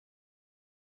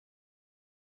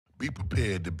Be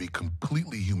prepared to be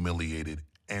completely humiliated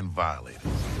and violated.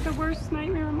 The worst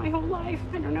nightmare of my whole life.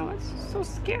 I don't know, it's so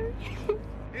scary.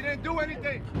 He didn't do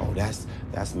anything. Oh,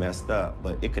 that's messed up,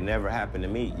 but it could never happen to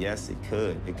me. Yes, it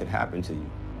could. It could happen to you,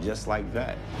 just like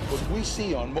that. What we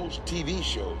see on most TV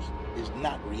shows is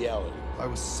not reality. I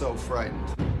was so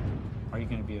frightened. Are you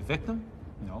going to be a victim?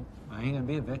 No, I ain't going to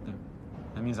be a victim.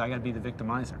 That means I got to be the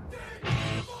victimizer.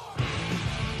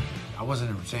 I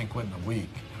wasn't in San Quentin a week,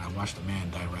 and I watched a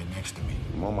man die right next to me.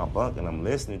 I'm on my bunk, and I'm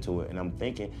listening to it, and I'm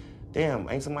thinking, damn,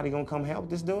 ain't somebody gonna come help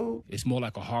this dude? It's more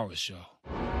like a horror show.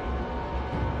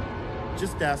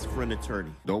 Just ask for an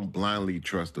attorney. Don't blindly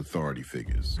trust authority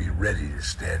figures. Be ready to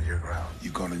stand your ground.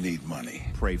 You're gonna need money.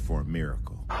 Pray for a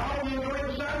miracle.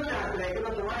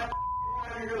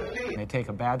 They take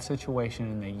a bad situation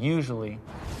and they usually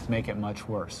make it much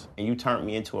worse. And you turned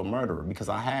me into a murderer because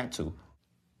I had to.